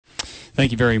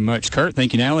Thank you very much, Kurt.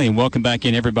 Thank you, Natalie, and welcome back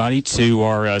in, everybody, to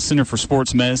our Center for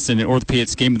Sports Medicine and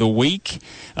Orthopedics Game of the Week.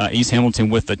 East Hamilton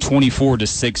with a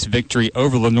 24-6 victory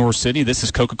over Lenoir City. This is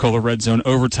Coca-Cola Red Zone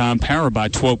Overtime, powered by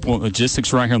 12-Point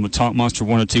Logistics, right here on the Talk Monster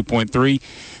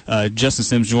 102.3. Justin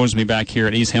Sims joins me back here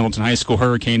at East Hamilton High School,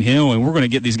 Hurricane Hill, and we're going to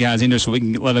get these guys in there so we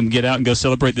can let them get out and go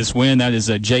celebrate this win. That is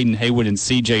Jaden Haywood and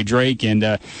C.J. Drake.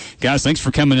 And, guys, thanks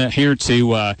for coming out here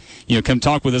to come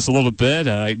talk with us a little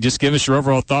bit. Just give us your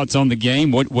overall thoughts on the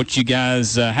game, what you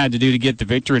guys had to do to get the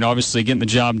victory, and obviously getting the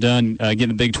job done, getting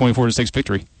the big 24-6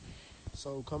 victory.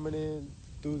 So coming in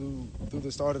through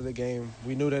the start of the game,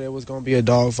 we knew that it was going to be a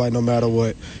dogfight no matter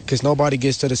what, because nobody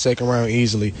gets to the second round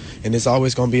easily, and it's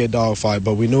always going to be a dogfight.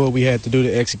 But we knew what we had to do to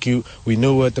execute. We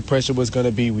knew what the pressure was going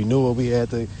to be. We knew what we had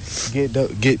to get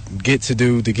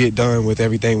done with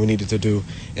everything we needed to do.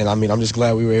 And I mean, I'm just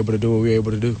glad we were able to do what we were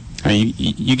able to do. Hey,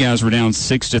 you guys were down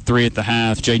 6-3 at the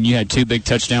half. Jaden, you had 2 big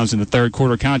touchdowns in the third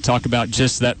quarter. Kind of talk about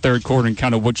just that third quarter and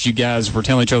kind of what you guys were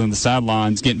telling each other on the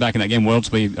sidelines, getting back in that game.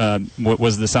 What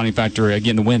was the deciding factor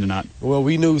getting the win tonight? Well,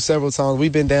 we knew several times.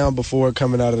 We've been down before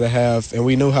coming out of the half, and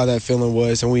we knew how that feeling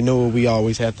was, and we knew what we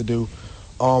always have to do.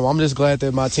 I'm just glad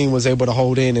that my team was able to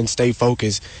hold in and stay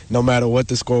focused no matter what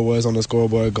the score was on the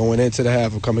scoreboard going into the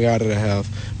half or coming out of the half.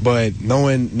 But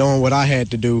knowing what I had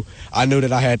to do, I knew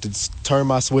that I had to turn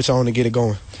my switch on and get it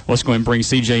going. Let's go ahead and bring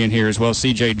C.J. in here as well.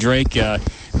 C.J. Drake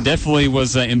definitely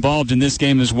was involved in this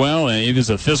game as well. It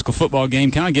was a physical football game.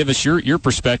 Kind of give us your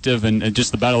perspective and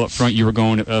just the battle up front you were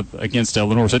going against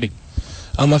Lenoir City.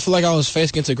 I feel like I was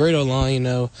faced against a great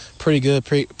O-line, pretty good,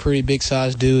 pretty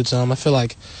big-sized dudes. I feel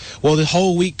like, the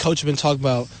whole week Coach has been talking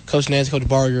about, Coach Nance, Coach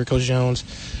Barger, Coach Jones,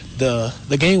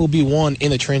 the game will be won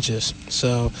in the trenches.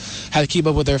 So had to keep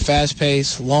up with their fast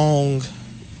pace, long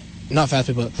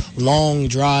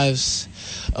drives.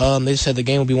 They said the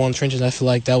game will be won in the trenches. I feel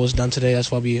like that was done today. That's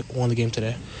why we won the game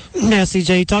today. Yeah,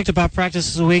 CJ, you talked about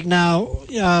practice this week. Now,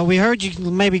 we heard you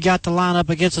maybe got to line up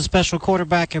against a special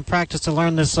quarterback in practice to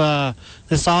learn this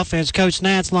offense. Coach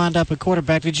Nance lined up at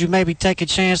quarterback. Did you maybe take a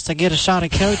chance to get a shot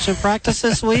at Coach in practice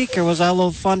this week, or was that a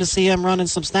little fun to see him running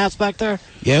some snaps back there?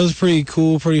 Yeah, it was pretty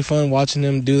cool, pretty fun watching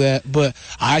him do that. But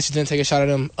I actually didn't take a shot at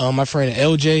him. My friend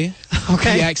LJ,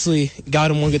 okay, he actually got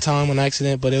him one good time on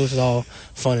accident, but it was all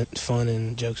fun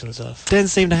and jokes and stuff. Didn't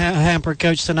seem to hamper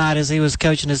Coach tonight as he was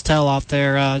coaching his tail off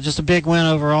there. Just a big win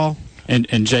overall. And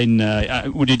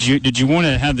Jaden, did you want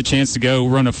to have the chance to go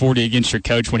run a 40 against your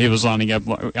coach when he was lining up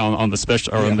on the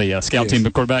special or on the scout team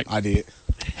at quarterback? I did.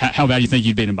 How bad do you think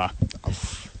you'd beat him by?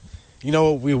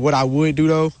 What I would do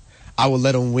though, I would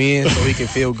let him win so he can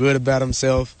feel good about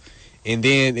himself. And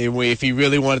then if he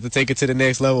really wanted to take it to the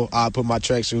next level, I'd put my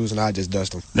track shoes and I'd just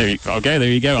dust him. There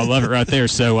you go. I love it right there.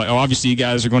 So, obviously, you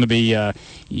guys are going to be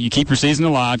you keep your season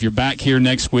alive. You're back here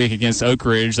next week against Oak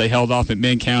Ridge. They held off at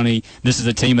Minn County. This is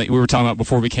a team that we were talking about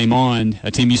before we came on, a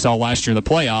team you saw last year in the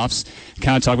playoffs.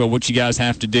 Kind of talk about what you guys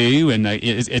have to do, and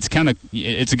it's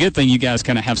a good thing you guys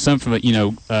kind of have some from it.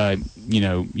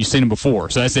 You've seen them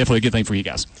before, so that's definitely a good thing for you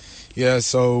guys. Yeah,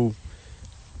 so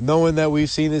knowing that we've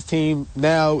seen this team,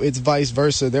 now it's vice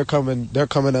versa. They're coming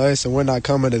to us, and we're not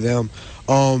coming to them.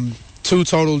 2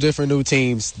 total different new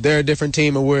teams. They're a different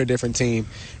team, and we're a different team.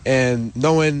 And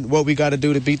knowing what we got to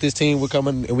do to beat this team, we're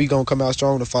coming, and we're going to come out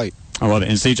strong to fight. I love it.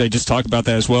 And, CJ, just talk about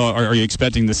that as well. Are you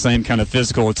expecting the same kind of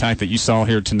physical attack that you saw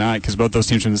here tonight? Because both those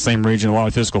teams are in the same region, a lot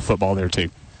of physical football there, too.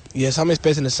 Yes, I'm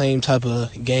expecting the same type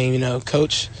of game.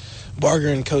 Coach Barger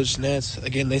and Coach Nance,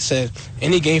 again, they said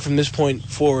any game from this point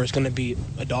forward is going to be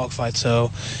a dogfight.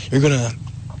 So we're gonna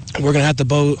have to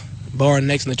bow our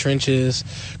necks in the trenches.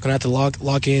 Gonna have to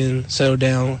lock in, settle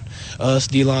down. Us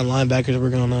D-line linebackers,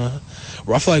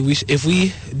 I feel like if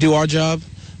we do our job,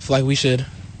 I feel like we should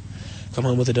come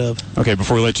home with a dub. Okay,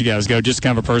 before we let you guys go, just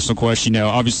kind of a personal question.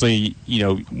 Obviously,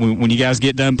 when you guys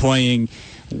get done playing,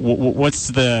 what's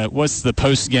the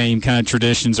post-game kind of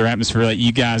traditions or atmosphere that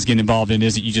you guys get involved in?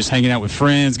 Is it you just hanging out with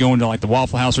friends, going to, like, the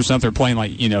Waffle House or something, or playing,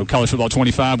 college football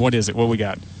 25? What is it? What we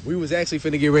got? We was actually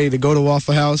finna get ready to go to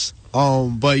Waffle House.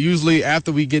 But usually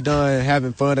after we get done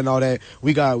having fun and all that,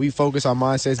 we focus our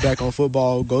mindsets back on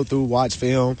football, go through, watch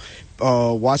film,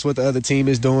 watch what the other team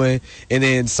is doing, and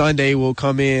then Sunday we'll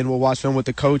come in, we'll watch film with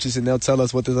the coaches, and they'll tell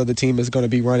us what the other team is going to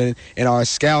be running. And our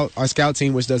scout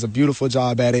team, which does a beautiful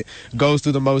job at it, goes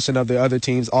through the motion of the other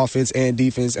team's offense and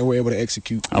defense, and we're able to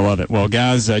execute. I love it. Well,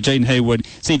 guys, Jaden Haywood,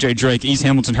 C.J. Drake, East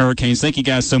Hamilton Hurricanes, thank you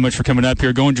guys so much for coming up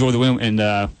here. Go enjoy the win,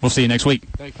 and we'll see you next week.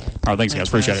 Thank you. All right, thanks guys.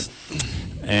 Appreciate it.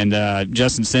 And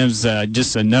Justin Sims,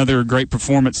 just another great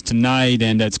performance tonight,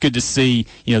 and it's good to see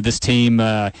this team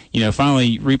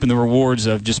finally reaping the rewards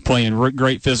of just playing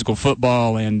great physical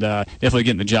football and definitely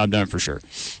getting the job done for sure.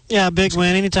 Yeah, big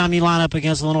win. Anytime you line up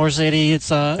against Lenoir City,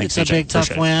 it's a big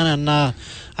tough win. And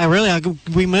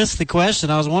we missed the question.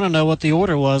 I was wanting to know what the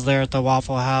order was there at the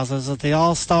Waffle House. Is it the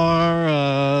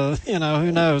All-Star?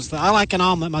 Who knows? I like an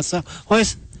omelet myself.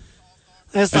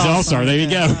 It's the All-Star. There you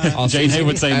go. Jaden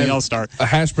Haywood saying the All-Star. A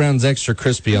hash brown's extra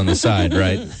crispy on the side,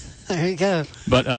 right? There you go. But